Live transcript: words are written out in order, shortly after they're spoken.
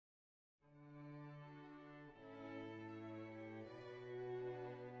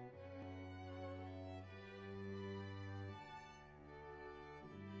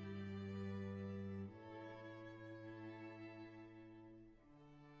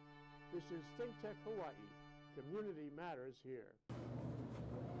This is ThinkTech Hawaii. Community matters here.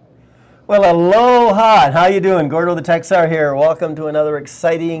 Well, aloha! How you doing? Gordo the Tech Czar here. Welcome to another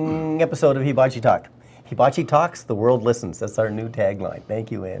exciting episode of Hibachi Talk. Hibachi Talks, the world listens. That's our new tagline.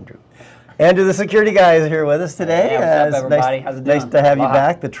 Thank you, Andrew. Andrew, the security guy, is here with us today. Hey, what's up, everybody? How's it doing? Nice to have you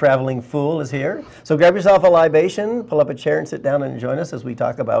back. The traveling fool is here. So grab yourself a libation, pull up a chair, and sit down and join us as we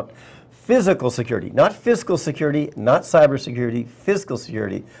talk about physical security. Not fiscal security, not cyber security, physical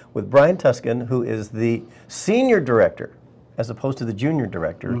security, with Brian Tuscan, who is the senior director, as opposed to the junior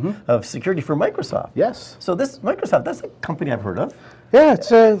director, of security for Microsoft. Yes. So this Microsoft, that's a company I've heard of. Yeah,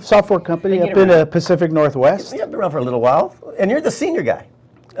 it's a software company up in the Pacific Northwest. Yeah, been around for a little while. And you're the senior guy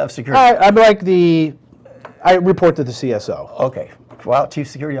of security. I'm like I report to the CSO. Okay. Wow, Chief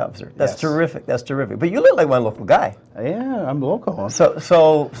Security Officer. That's Yes. terrific. That's terrific. But you look like one local guy. Yeah, I'm local.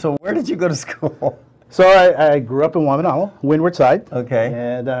 So where did you go to school? So I grew up in Waimanalo, Windward Side. Okay.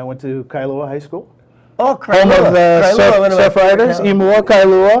 And I went to Kailua High School. Oh, Home of the surf riders, Imua,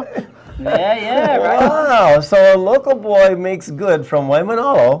 Kailua. Yeah, right. Wow, so a local boy makes good from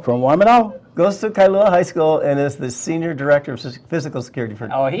Waimanalo, From Waimanalo. goes to Kailua High School, and is the senior director of physical security for.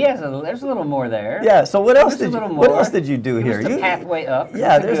 Oh, there's a little more there. Yeah. So what else did you? a little What more. else did you do here? It was the pathway up.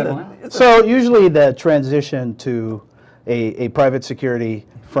 Yeah, That's there's a good a. one. So usually the transition to a private security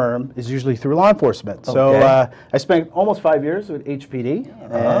firm is usually through law enforcement. So Okay. I spent almost 5 years with HPD,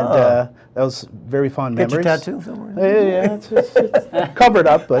 and that was very fond Get your memories. tattoo somewhere. Yeah, it's covered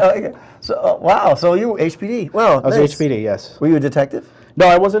up, but Okay. So wow. So you were HPD. Wow. I was nice. HPD, yes. Were you a detective? No,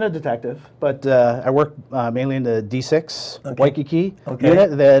 I wasn't a detective, but I worked mainly in the D6 Waikiki Okay.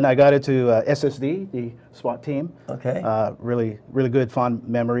 unit. Then I got into SSD, the SWAT team. Okay. Really good, fond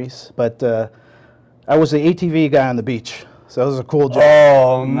memories. But I was the ATV guy on the beach, so it was a cool job.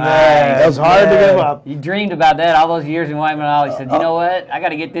 Oh man, That was hard to give up. You dreamed about that all those years in Waimanalo. You said, you know what? I got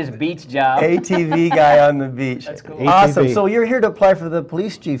to get this beach job. ATV guy on the beach. That's cool. Awesome. ATV. So you're here to apply for the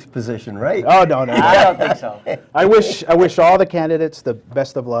police chief's position, right? Oh no. I don't think so. I wish all the candidates the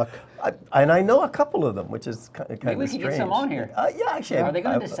best of luck. And I know a couple of them, which is kind of Maybe we strange. could get some on here. Yeah, actually. Are they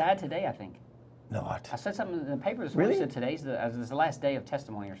going to decide today, I think? No. I said something in the paper this morning. Really? Said today's the last day of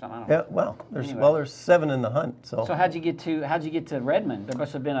testimony or something. I don't know. Yeah. Well, Anyway. there's 7 in the hunt. So. So how'd you get to Redmond? There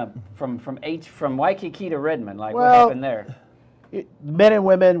must have been from Waikiki to Redmond. Like what Well, happened there? Men and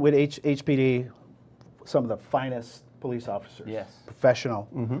women with HPD, some of the finest police officers. Yes. Professional,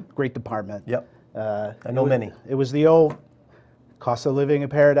 great department. Yep. I know it was- many. It was the old cost of living in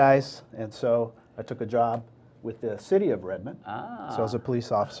paradise, and so I took a job with the city of Redmond. So I was a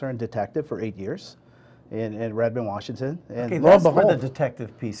police officer and detective for 8 years in Redmond, Washington. And Okay, lo and that's where the behold,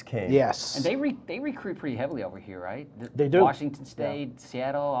 detective piece came. yes. And they recruit pretty heavily over here, right? They do. Washington State,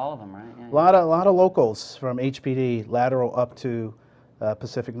 Seattle, all of them, right? Yeah. A lot of locals from HPD lateral up to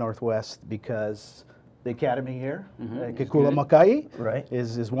Pacific Northwest because the academy here, Kekula good. Makai, Right.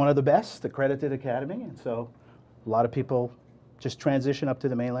 is one of the best, accredited academy, and so a lot of people just transition up to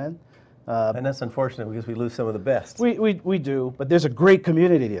the mainland. And that's unfortunate because we lose some of the best. We do, but there's a great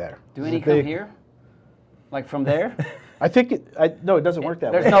community there. Do There's any a come big- here? Like from there? I think no, it doesn't work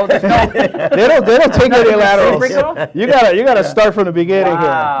that There's way. no. They don't take any laterals. Secret? You gotta start from the beginning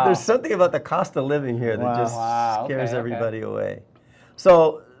Wow. There's something about the cost of living here that Wow. just Wow, scares okay. everybody away.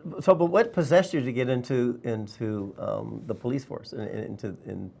 So, but what possessed you to get into the police force?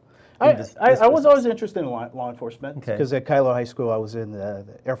 I this was business? always interested in law enforcement Okay. because at Kailua High School I was in the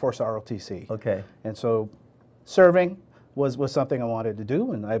Air Force ROTC. Okay. And so serving was something I wanted to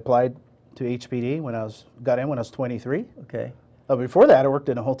do, and I applied to HPD when I was 23. Okay. Before that, I worked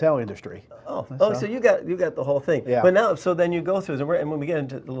in the hotel industry. So you got the whole thing. Yeah. But now, so then you go through, and when we get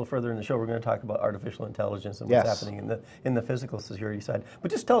into a little further in the show, we're going to talk about artificial intelligence and what's Yes. happening in the physical security side.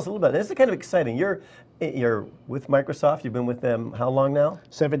 But just tell us a little bit. This is kind of exciting. You're with Microsoft. You've been with them how long now?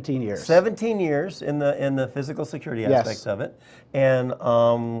 17 years. 17 years in the physical security Yes. aspects of it, and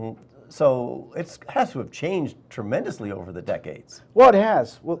so it has to have changed tremendously over the decades. Well, it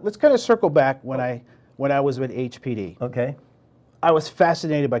has. Well, let's kind of circle back when I was with HPD. Okay. I was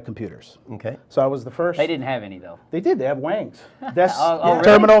fascinated by computers. Okay. So I was the first. They didn't have any though. They did. They have wangs. Desk, really?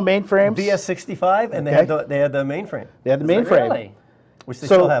 terminal, mainframes. VS65, and Okay. they had the mainframe, They had the mainframe. Really? which they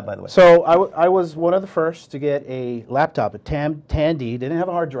still have, by the way. So I was one of the first to get a laptop, a Tandy. Didn't have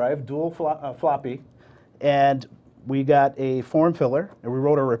a hard drive, dual floppy, and we got a form filler, and we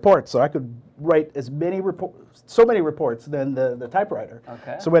wrote a report. So I could write so many reports than the typewriter.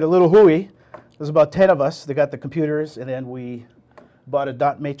 Okay. So we had a little Hui. There's about 10 of us that got the computers, and then we bought a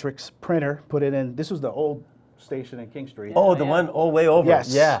dot matrix printer, put it in. This was the old station in King Street. Oh, the one way over.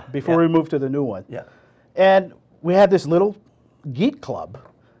 Yes. Yeah. Before we moved to the new one. Yeah. And we had this little geek club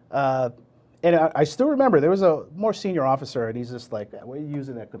And I still remember there was a more senior officer, and he's just like, "What are you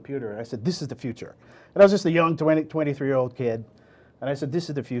using that computer?" And I said, "This is the future." And I was just a young 23-year-old kid, and I said, "This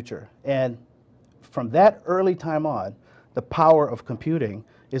is the future." And from that early time on, the power of computing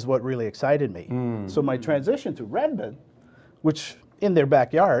is what really excited me. So my transition to Redmond, which in their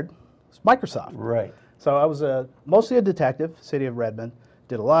backyard, is Microsoft. Right. So I was mostly a detective, city of Redmond,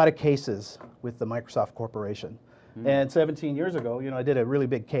 did a lot of cases with the Microsoft Corporation. And 17 years ago, you know, I did a really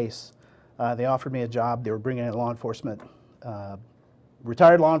big case. They offered me a job. They were bringing in law enforcement,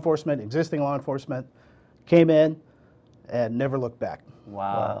 retired law enforcement, existing law enforcement, came in and never looked back.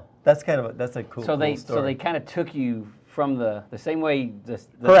 Wow. That's a cool, So they cool story. so they kind of took you from the same way the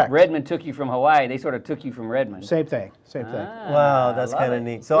Correct. Redmond took you from Hawaii. They sort of took you from Redmond. Same thing, same thing. Wow, that's love kind it. of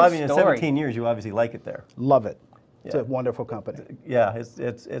neat. So Good I mean, in story. 17 years, you obviously like it there. Love it. It's Yeah. a wonderful company. Yeah, it's.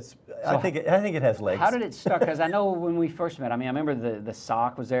 I think it has legs. How did it start? Because I know when we first met, I mean, I remember the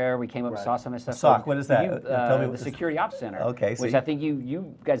SOC was there. We came up and saw some of this stuff. SOC, what is that? You, Tell me the what this- Security Ops Center. Okay, Which see. I think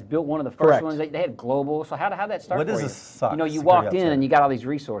you guys built one of the first Correct. ones. They had global. So how'd that start What for is you? a SOC, You know, you Security walked Ops in Center? and you got all these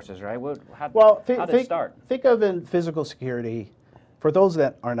resources, right? How'd it start? Think of in physical security, for those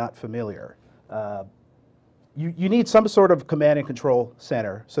that are not familiar, you need some sort of command and control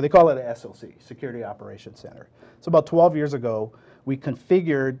center. So they call it a SOC, Security Operations Center. So about 12 years ago, we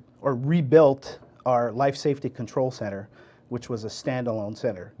configured or rebuilt our Life Safety Control Center, which was a standalone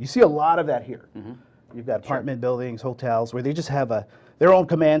center. You see a lot of that here. You've got apartment buildings, hotels, where they just have their own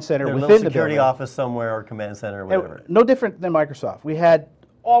command center Their within little the security building. office somewhere or command center or whatever. No different than Microsoft. We had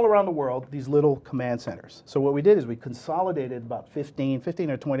all around the world these little command centers. So what we did is we consolidated about 15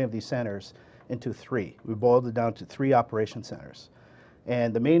 or 20 of these centers into 3. We boiled it down to 3 operation centers.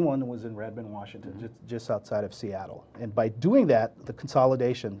 And the main one was in Redmond, Washington, just outside of Seattle. And by doing that, the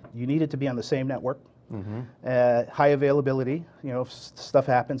consolidation, you needed to be on the same network, high availability, you know, if stuff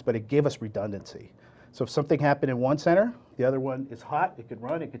happens, but it gave us redundancy. So if something happened in one center, the other one is hot, it could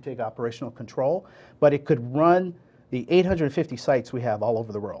run, it could take operational control, but it could run the 850 sites we have all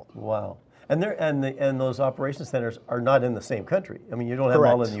over the world. Wow. And those operation centers are not in the same country. I mean, you don't have them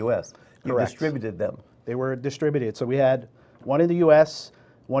all in Correct. the U.S. You Correct. distributed them. They were distributed. So we had one in the US,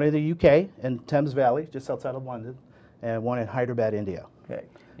 one in the UK, in Thames Valley, just outside of London, and one in Hyderabad, India. Okay.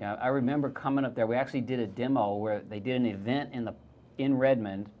 Yeah, I remember coming up there. We actually did a demo where they did an event in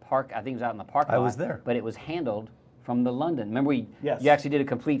Redmond Park. I think it was out in the park lot. I was there. But it was handled from the London. Remember, Yes. you actually did a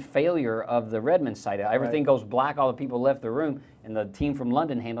complete failure of the Redmond site. Everything goes black. All the people left the room, and the team from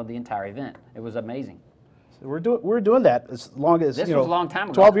London handled the entire event. It was amazing. So we're doing that as long as, This you know, was a long time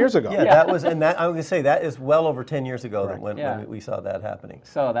ago. 12 years ago. Yeah, that was, and that I was going to say that is well over 10 years ago that Correct. when we saw that happening.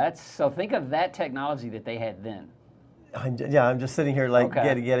 So think of that technology that they had then. I'm just sitting here like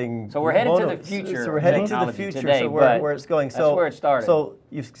Okay. getting. So we're headed to mono- the future So we're heading to the technology future. today, so but where it's going. that's So where it started. So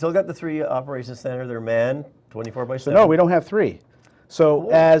you've still got the 3 operations center. They're manned 24/7. So no, we don't have 3. So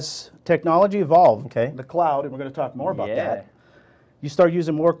as technology evolved, Okay. the cloud, and we're going to talk more about Yeah. that, you start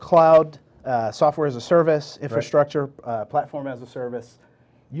using more cloud, software as a service, infrastructure, platform as a service.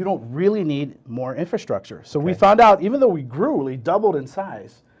 You don't really need more infrastructure. So we found out, even though we grew, we doubled in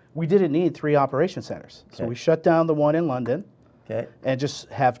size, we didn't need 3 operation centers. So Okay. we shut down the one in London Okay. and just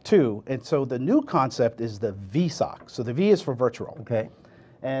have 2. And so the new concept is the VSOC. So the V is for virtual. Okay.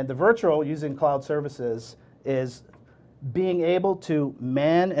 And the virtual, using cloud services, is being able to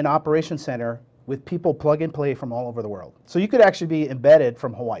man an operation center with people plug and play from all over the world. So you could actually be embedded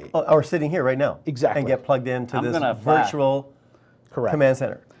from Hawaii. Oh, we're sitting here right now. Exactly. And get plugged into I'm this gonna fly. virtual Correct. command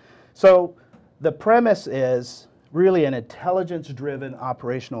center. So the premise is really an intelligence-driven,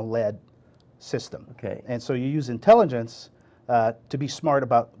 operational-led system. Okay. And so you use intelligence to be smart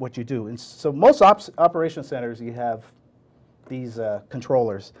about what you do. And so most operation centers, you have these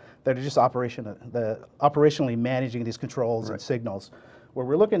controllers that are just operationally managing these controls and signals. What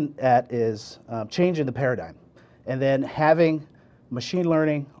we're looking at is changing the paradigm, and then having machine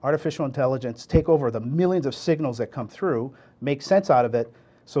learning, artificial intelligence take over the millions of signals that come through, make sense out of it.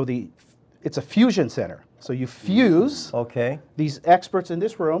 So it's a fusion center. So you fuse Okay. these experts in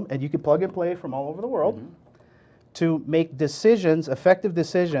this room, and you can plug and play from all over the world to make decisions, effective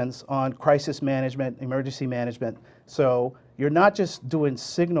decisions on crisis management, emergency management. So you're not just doing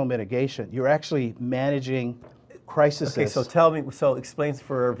signal mitigation, you're actually managing crises. Okay, so explain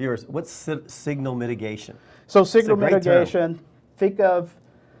for our viewers, what's signal mitigation? So signal great term. mitigation, think of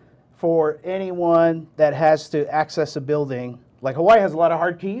for anyone that has to access a building, like Hawaii has a lot of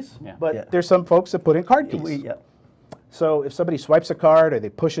hard keys, but there's some folks that put in card keys. So if somebody swipes a card or they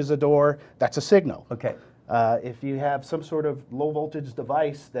pushes a door, that's a signal. Okay. If you have some sort of low voltage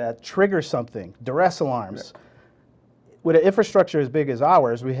device that triggers something, duress alarms, with an infrastructure as big as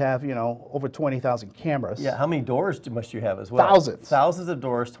ours, we have, you know, over 20,000 cameras. Yeah, how many doors must you have as well? Thousands. Thousands of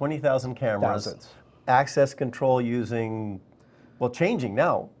doors, 20,000 cameras. Thousands. Access control using, well, changing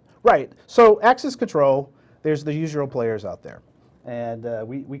now. Right. So access control, there's the usual players out there. And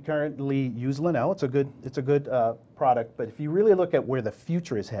we currently use Linnell. It's a good product. But if you really look at where the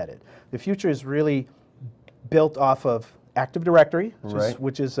future is headed, the future is really built off of Active Directory,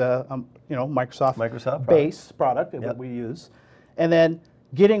 which is you know, Microsoft base product that we use, and then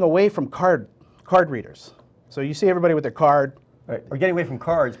getting away from card readers. So you see everybody with their card. Right. We're getting away from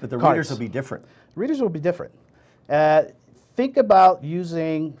cards, but the readers will be different. Readers will be different. Think about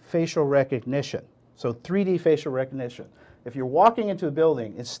using facial recognition. So 3D facial recognition. If you're walking into a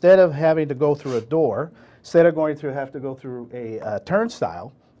building, instead of having to go through a door, instead of have to go through a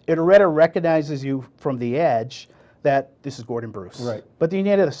turnstile, it already recognizes you from the edge that this is Gordon Bruce. Right. But you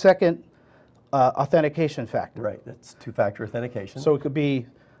needed a second authentication factor. Right, that's two-factor authentication. So it could be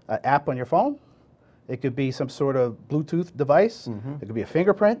an app on your phone. It could be some sort of Bluetooth device. It could be a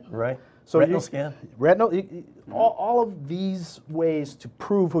fingerprint. Right. So retinal scan. All of these ways to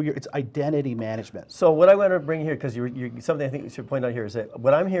prove who you're, it's identity management. So what I want to bring here, because something I think you should point out here is that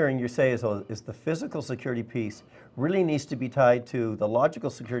what I'm hearing you say is the physical security piece really needs to be tied to the logical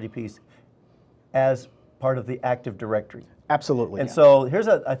security piece as part of the Active Directory. Absolutely. And so here's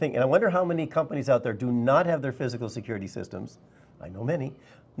I think, and I wonder how many companies out there do not have their physical security systems, I know many,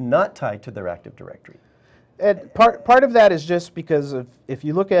 not tied to their Active Directory. And part of that is just because if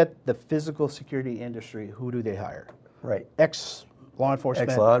you look at the physical security industry, who do they hire? Right. Ex-law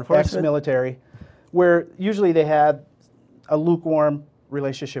enforcement, Ex-law ex-military, where usually they had a lukewarm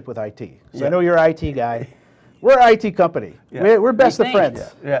relationship with IT. So I know you're an IT guy. We're an IT company. Yeah. We're best of friends.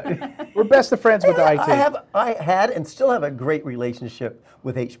 Yeah. We're best of friends with IT. I had and still have a great relationship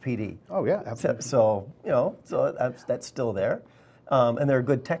with HPD. Oh yeah, absolutely. So you know, that's still there. And they're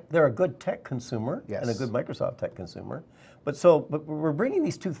a good tech consumer and a good Microsoft tech consumer. But we're bringing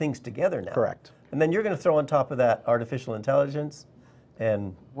these two things together now. Correct. And then you're going to throw on top of that artificial intelligence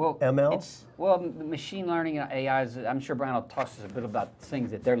and ML. Well, machine learning and AI I'm sure Brian will talk to us a bit about things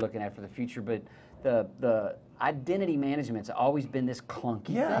that they're looking at for the future. But the identity management's always been this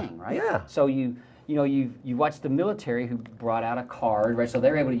clunky thing, right? Yeah. So you watch the military who brought out a card, right? So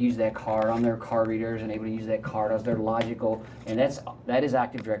they're able to use that card on their card readers and able to use that card as their logical, and that is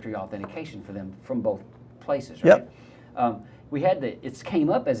Active Directory authentication for them from both places, right? Yep. It came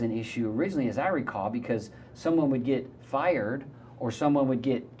up as an issue originally, as I recall, because someone would get fired or someone would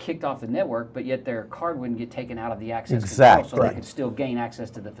get kicked off the network, but yet their card wouldn't get taken out of the access control, so they could still gain access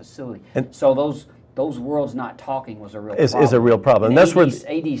to the facility. And so those worlds not talking was a real problem. Is a real problem. And that's where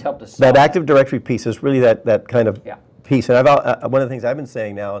AD's helped us solve that Active Directory piece is really that kind of piece. And one of the things I've been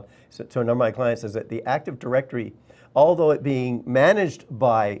saying now to a number of my clients is that the Active Directory, although it being managed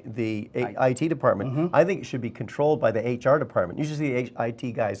by the IT department, I think it should be controlled by the HR department. Usually the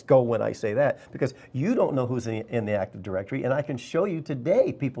IT guys go when I say that, because you don't know who's in the Active Directory, and I can show you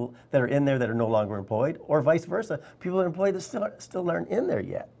today people that are in there that are no longer employed, or vice versa, people that are employed that still aren't in there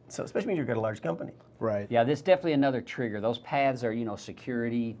yet. So especially when you've got a large company. Right. Yeah, this is definitely another trigger. Those paths are,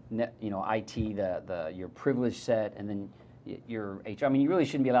 security, IT, your privilege set, and then your HR. I mean, you really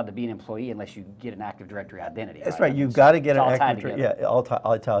shouldn't be allowed to be an employee unless you get an Active Directory identity. That's right. You've got to get an Active Directory. Yeah, all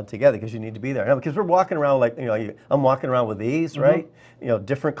tied together, because you need to be there. Now, because we're walking around like, I'm walking around with these, right?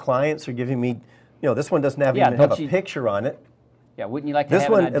 Different clients are giving me, this one doesn't even have a picture on it. Yeah, wouldn't you like to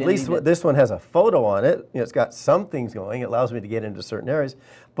have an identity? At least this one has a photo on it. It's got some things going. It allows me to get into certain areas.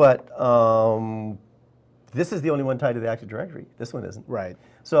 But this is the only one tied to the Active Directory. This one isn't. Right.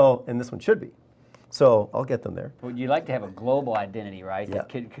 So, and this one should be. So I'll get them there. Would you like to have a global identity, right? That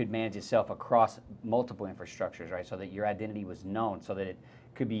could manage itself across multiple infrastructures, right? So that your identity was known, so that it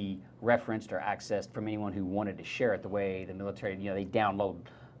could be referenced or accessed from anyone who wanted to share it, the way the military, they download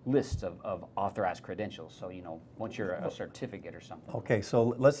lists of authorized credentials. So, once you're a certificate or something. Okay,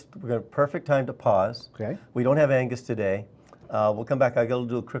 so we're going to perfect time to pause. Okay. We don't have Angus today. We'll come back. I got to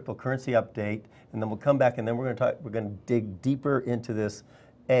do a cryptocurrency update, and then we'll come back, and then we're going to dig deeper into this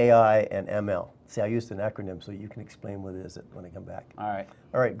AI and ML. See, I used an acronym so you can explain what it is when I come back. All right.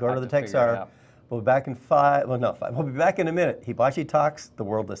 All right, go to the Tech Czar. We'll be back in 5, well, not 5. We'll be back in a minute. Hibachi Talks, the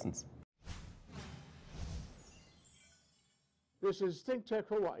world listens. This is ThinkTech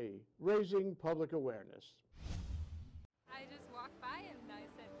Hawaii, raising public awareness. I just walked by and I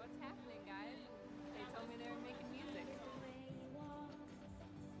said, "What's happening, guys?" And they told me they were making music.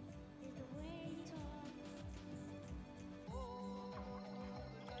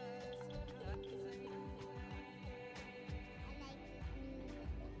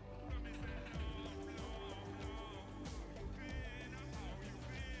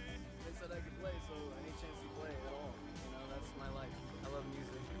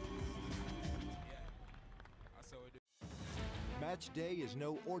 Match day is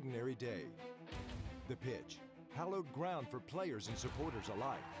no ordinary day. The pitch, hallowed ground for players and supporters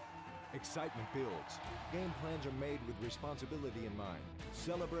alike. Excitement builds. Game plans are made with responsibility in mind.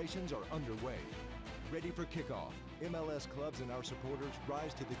 Celebrations are underway. Ready for kickoff, MLS clubs and our supporters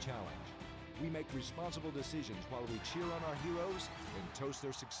rise to the challenge. We make responsible decisions while we cheer on our heroes and toast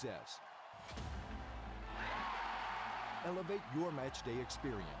their success. Elevate your match day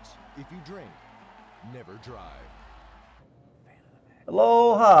experience. If you drink, never drive.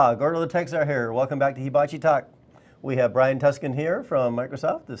 Aloha, Gordo the Texar here. Welcome back to Hibachi Talk. We have Brian Tuscan here from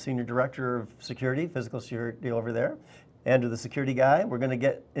Microsoft, the Senior Director of Security, Physical Security over there. Andrew, the security guy. We're going to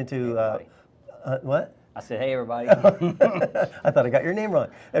get into, what? I said, hey, everybody. I thought I got your name wrong.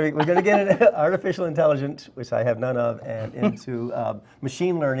 We're going to get into artificial intelligence, which I have none of, and into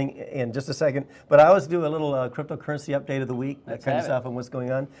machine learning in just a second. But I always do a little cryptocurrency update of the week, that kind of stuff, and what's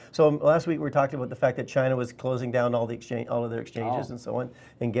going on. So last week we were talking about the fact that China was closing down all of their exchanges and so on,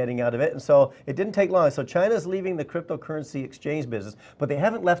 and getting out of it. And so it didn't take long. So China's leaving the cryptocurrency exchange business, but they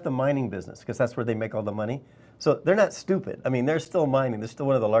haven't left the mining business because that's where they make all the money. So they're not stupid. I mean, they're still mining. They're still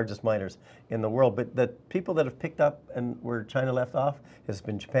one of the largest miners in the world. But the people that have picked up and where China left off has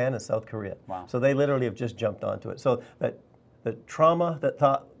been Japan and South Korea. Wow. So they literally have just jumped onto it. So that the trauma that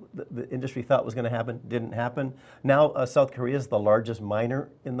the industry thought was going to happen didn't happen. Now South Korea is the largest miner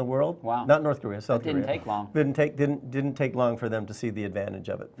in the world. Wow. Not North Korea, South Korea. Didn't take long. Didn't take long for them to see the advantage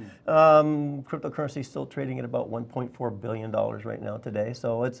of it. Cryptocurrency is still trading at about $1.4 billion right now today.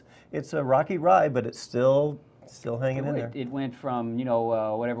 So it's a rocky ride, but it's still hanging in there. It went from,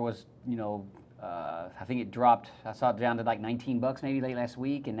 whatever was, I think it dropped, I saw it down to like $19 maybe late last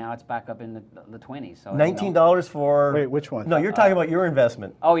week, and now it's back up in the 20s. So $19 for... Wait, which one? No, you're talking about your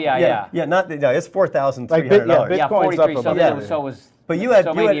investment. Oh, yeah. Yeah, it's $4,300. Bitcoin's 43, up so, about so was... But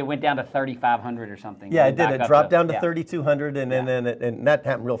maybe it went down to 3,500 or something. Yeah, it did. It dropped down to 3,200, and then and that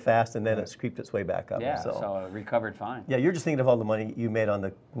happened real fast, and then it's creeped its way back up. Yeah, so it recovered fine. Yeah, you're just thinking of all the money you made on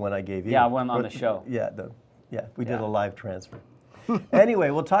the one I gave you. Yeah, one on the show. Yeah, we did a live transfer. Anyway,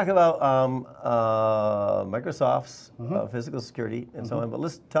 we'll talk about Microsoft's physical security and so on. But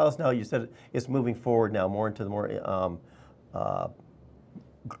let's tell us now. You said it's moving forward now, more into the more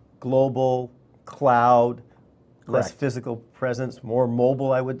global cloud, less physical presence, more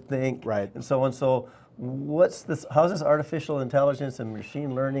mobile, I would think, and so on. So, what's this? How's this artificial intelligence and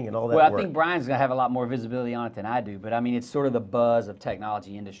machine learning and all that work? I think Brian's going to have a lot more visibility on it than I do, but I mean, it's sort of the buzz of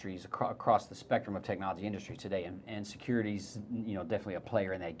technology industries across the spectrum of technology industries today, and security's definitely a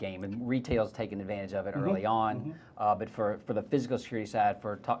player in that game, and retail's taken advantage of it early on, but for the physical security side,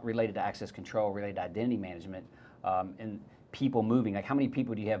 related to access control, related to identity management, and people moving, like how many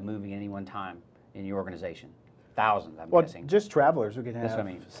people do you have moving at any one time in your organization? Thousands, I'm guessing. Just travelers, we can have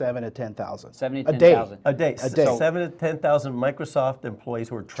 7 to 10,000. 7 to 10,000. A day. So 7 to 10,000 Microsoft employees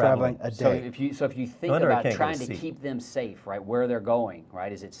who are traveling a day. So if you think about trying to keep them safe, right, where they're going, right,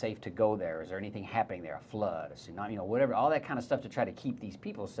 is it safe to go there? Is there anything happening there? A flood, a tsunami, whatever, all that kind of stuff to try to keep these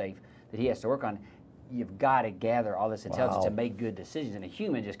people safe that he has to work on. You've got to gather all this intelligence to make good decisions, and a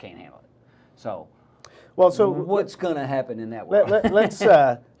human just can't handle it. So, what's going to happen in that world?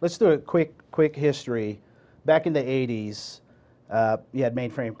 Let's do a quick history. Back in the 80s, you had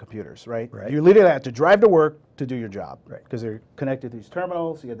mainframe computers, right? You literally had to drive to work to do your job, because they're connected to these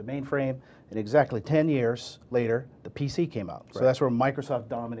terminals. You had the mainframe, and exactly 10 years later, the PC came out. So that's where Microsoft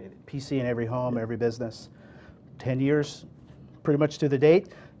dominated. PC in every home, every business. 10 years, pretty much to the date,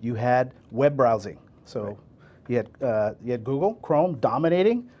 you had web browsing. So you had Google, Chrome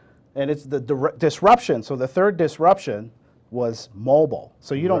dominating, and it's the disruption. So the third disruption was mobile.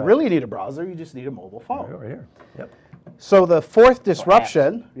 So you don't really need a browser, you just need a mobile phone. Right here. Yep. So the fourth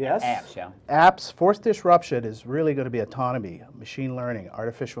disruption, apps, fourth disruption is really going to be autonomy, machine learning,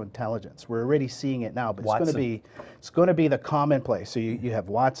 artificial intelligence. We're already seeing it now, but it's going to be the commonplace. So you have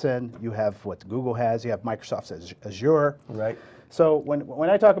Watson, you have what Google has, you have Microsoft's Azure. Right. So when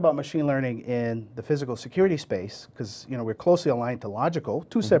I talk about machine learning in the physical security space, because we're closely aligned to logical,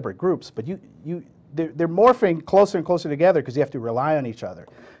 two separate groups, but they're morphing closer and closer together because you have to rely on each other.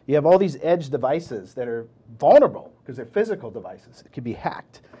 You have all these edge devices that are vulnerable because they're physical devices. It can be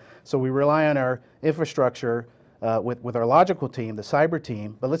hacked. So we rely on our infrastructure with our logical team, the cyber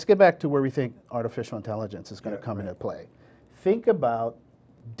team. But let's get back to where we think artificial intelligence is going to come into play. Think about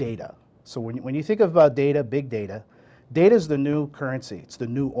data. So when you think about data, big data, data is the new currency. It's the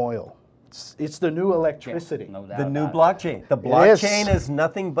new oil. It's the new electricity. No doubt the new blockchain. The blockchain is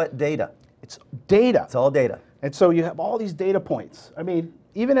nothing but data. It's data. It's all data. And so you have all these data points. I mean,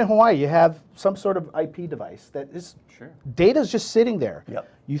 even in Hawaii, you have some sort of IP device that is, data's just sitting there. Yep.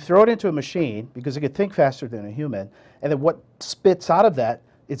 You throw it into a machine because it can think faster than a human, and then what spits out of that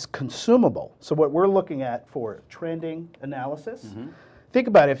is consumable. So what we're looking at for trending analysis, think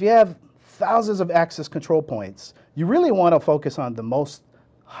about it, if you have thousands of access control points, you really want to focus on the most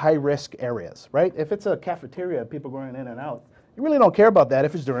high-risk areas, right? If it's a cafeteria, people going in and out, you really don't care about that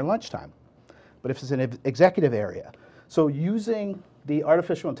if it's during lunchtime. But if it's an executive area. So using the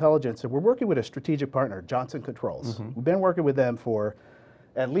artificial intelligence, and we're working with a strategic partner, Johnson Controls. We've been working with them for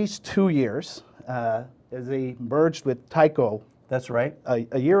at least 2 years as they merged with Tyco. That's right.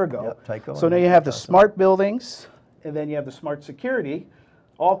 A year ago. Yep, Tyco. So now you have the smart buildings, and then you have the smart security,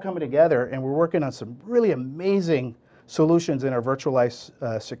 all coming together, and we're working on some really amazing solutions in our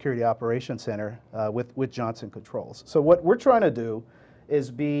virtualized security operations center with Johnson Controls. So what we're trying to do is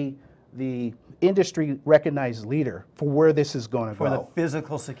be the industry recognized leader for where this is going to go. For the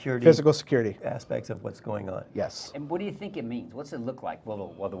physical security aspects of what's going on. Yes. And what do you think it means? What's it look like?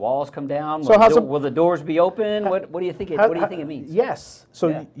 Will the walls come down? So Will the doors be open? What do you think it means? Yes.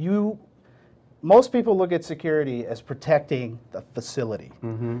 So most people look at security as protecting the facility.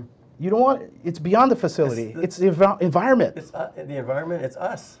 You don't want, it's beyond the facility. It's the environment. It's the environment, it's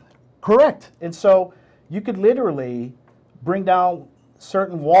us. Correct. And so you could literally bring down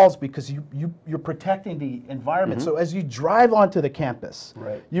certain walls because you're protecting the environment. So as you drive onto the campus,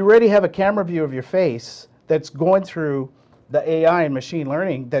 you already have a camera view of your face that's going through the AI and machine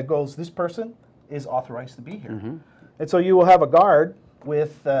learning that goes, this person is authorized to be here. And so you will have a guard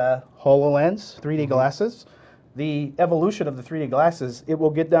with HoloLens, 3D glasses. The evolution of the 3D glasses, it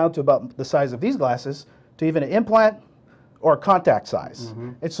will get down to about the size of these glasses to even an implant or a contact size.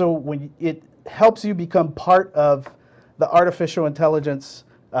 And so when it helps you become part of the artificial intelligence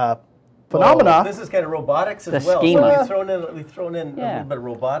phenomena. This is kind of robotics as well. Schema. So we've thrown in a little bit of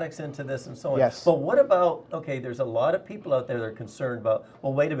robotics into this and so on. Yes. But what about, okay, there's a lot of people out there that are concerned about,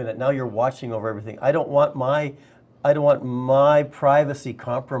 well, wait a minute, now you're watching over everything. I don't want my privacy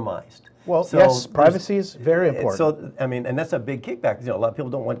compromised. Well, so yes, privacy is very important. So, I mean, and that's a big kickback. You know, a lot of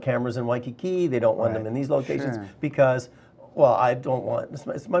people don't want cameras in Waikiki. They don't want them in these locations because, well, I don't want,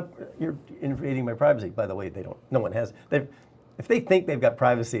 you're invading my privacy. By the way, no one has. If they think they've got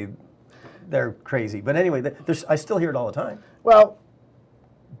privacy, they're crazy. But anyway, I still hear it all the time. Well,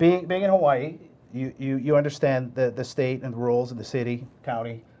 being in Hawaii, you understand the state and the rules of the city,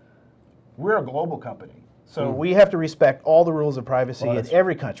 county. We're a global company. So we have to respect all the rules of privacy in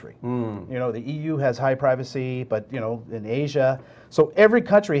every country. You know, the EU has high privacy, but you know, in Asia. So every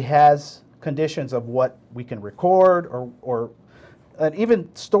country has conditions of what we can record or even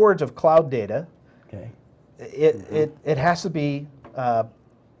storage of cloud data. Okay. It has to be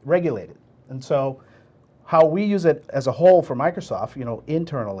regulated. And so how we use it as a whole for Microsoft, you know,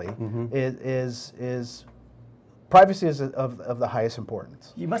 internally, is privacy is of the highest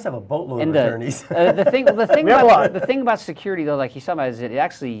importance. You must have a boatload of attorneys. The thing about security, though, like you said, is it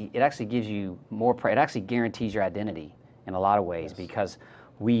actually gives you more. It actually guarantees your identity in a lot of ways because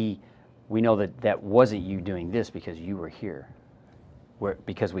we know that wasn't you doing this because you were here,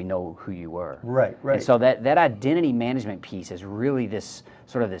 because we know who you were. Right. And so that identity management piece is really this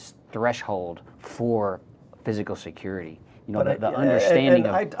sort of this threshold for physical security. You know, the understanding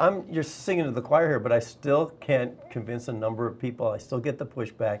of... you're singing to the choir here, but I still can't convince a number of people. I still get the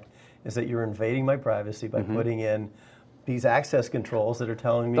pushback, is that you're invading my privacy by putting in these access controls that are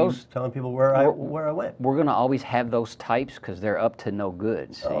telling people where I went. We're going to always have those types because they're up to no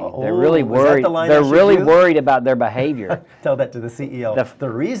good. See? They're really worried. They're really worried about their behavior. Tell that to the CEO. The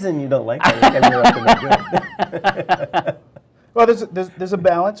reason you don't like that is because you're up to no good. Well, there's a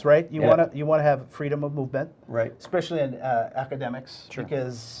balance, right? You want to have freedom of movement, right? Especially in academics,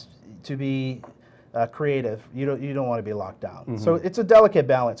 because to be creative, you don't want to be locked down. So it's a delicate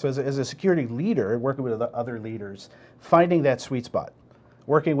balance. So as a security leader, working with other leaders, finding that sweet spot,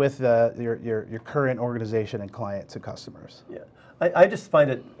 working with your current organization and clients and customers. Yeah, I just find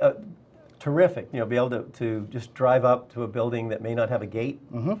it terrific. You know, be able to just drive up to a building that may not have a gate.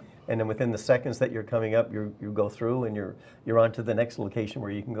 And then within the seconds that you're coming up, you go through and you're on to the next location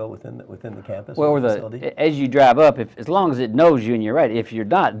where you can go within the campus. Well, as you drive up, as long as it knows you and you're right. If you're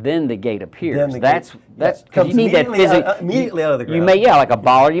not, then the gate appears. Then that's comes you need that immediately out of the ground. You may like a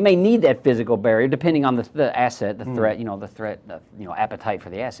baller. You may need that physical barrier depending on the asset, the threat. You know, the appetite for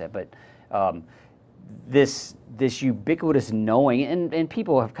the asset. But this ubiquitous knowing, and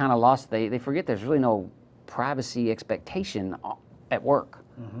people have kind of lost. They forget there's really no privacy expectation at work.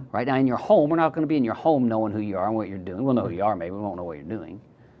 Right now in your home, we're not going to be in your home knowing who you are and what you're doing. We'll know who you are, maybe we won't know what you're doing.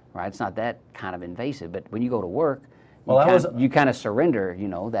 right? It's not that kind of invasive. But when you go to work, Well, you kind of surrender, you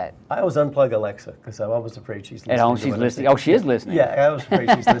know, that. I always unplug Alexa because I'm always afraid she's listening. At home, she's listening. Oh, she is listening. Yeah, I was afraid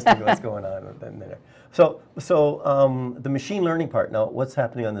she's listening to what's going on in there. So the machine learning part. Now, what's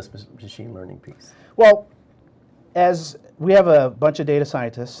happening on this machine learning piece? Well, as we have a bunch of data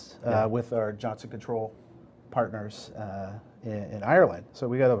scientists with our Johnson Control partners in Ireland. So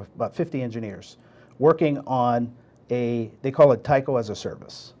we got about 50 engineers working on they call it Tycho as a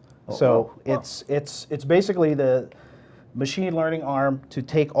service. So it's basically the machine learning arm to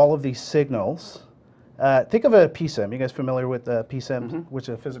take all of these signals. Think of a PSIM. You guys familiar with PSIM, which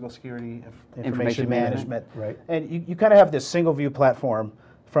is Physical Security Information Management. Right. And you kind of have this single view platform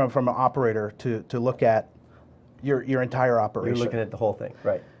from an operator to look at your entire operation. You're looking at the whole thing,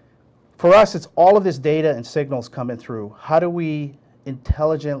 right? For us, it's all of this data and signals coming through. How do we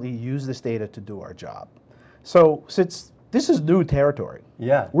intelligently use this data to do our job? So since this is new territory,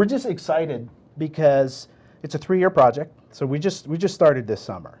 we're just excited because it's a 3-year project. So we just started this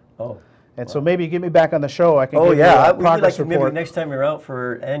summer. Oh. And so maybe get me back on the show. I can give you a progress like report. Maybe next time you're out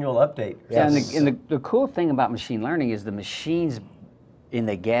for annual update. Yes. And the cool thing about machine learning is the machines, in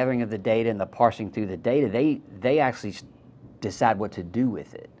the gathering of the data and the parsing through the data, they actually decide what to do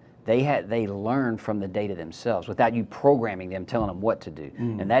with it. They learn from the data themselves without you programming them, telling them what to do.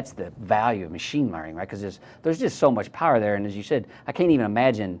 And that's the value of machine learning, right? Because there's just so much power there. And as you said, I can't even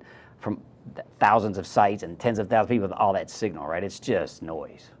imagine from thousands of sites and tens of thousands of people with all that signal, right? It's just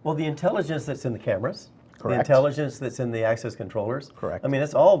noise. Well, the intelligence that's in the cameras, Correct. the intelligence that's in the access controllers. Correct. I mean,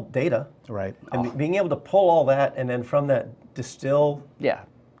 it's all data. Right. And being able to pull all that and then from that distill. Yeah.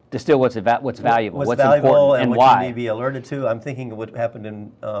 Distill what's valuable, what's valuable, important, and what why. you need to be alerted to. I'm thinking of what happened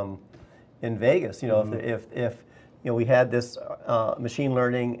in Vegas. You know, if we had this machine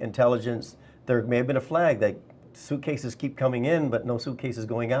learning intelligence, there may have been a flag that suitcases keep coming in, but no suitcases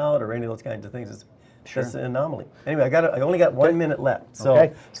going out, or any of those kinds of things. It's an anomaly. Anyway, I only got 1 minute left.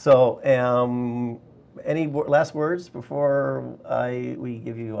 So, any last words before we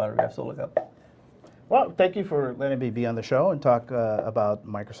give you autograph solo cup? Well, thank you for letting me be on the show and talk about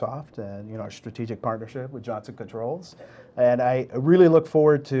Microsoft and our strategic partnership with Johnson Controls. And I really look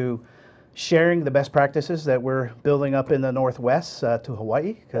forward to sharing the best practices that we're building up in the Northwest to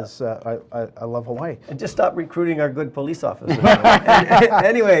Hawaii, because I love Hawaii. And just stop recruiting our good police officers.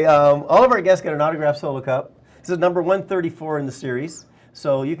 Anyway, all of our guests get an autograph solo cup. This is number 134 in the series.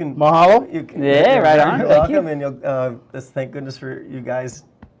 So you can mahalo. Right on. You're welcome, and thank goodness for you guys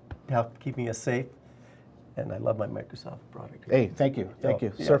keeping us safe. And I love my Microsoft product. Hey, thank you.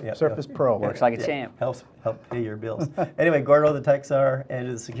 Surface Pro. Works like a champ. Help pay your bills. Anyway, Gordo the tech czar,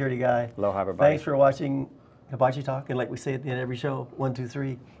 Andrew the security guy. Aloha, everybody. Thanks for watching Hibachi Talk. And like we say at the end of every show, 1, 2,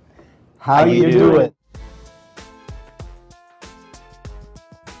 3. How you do it?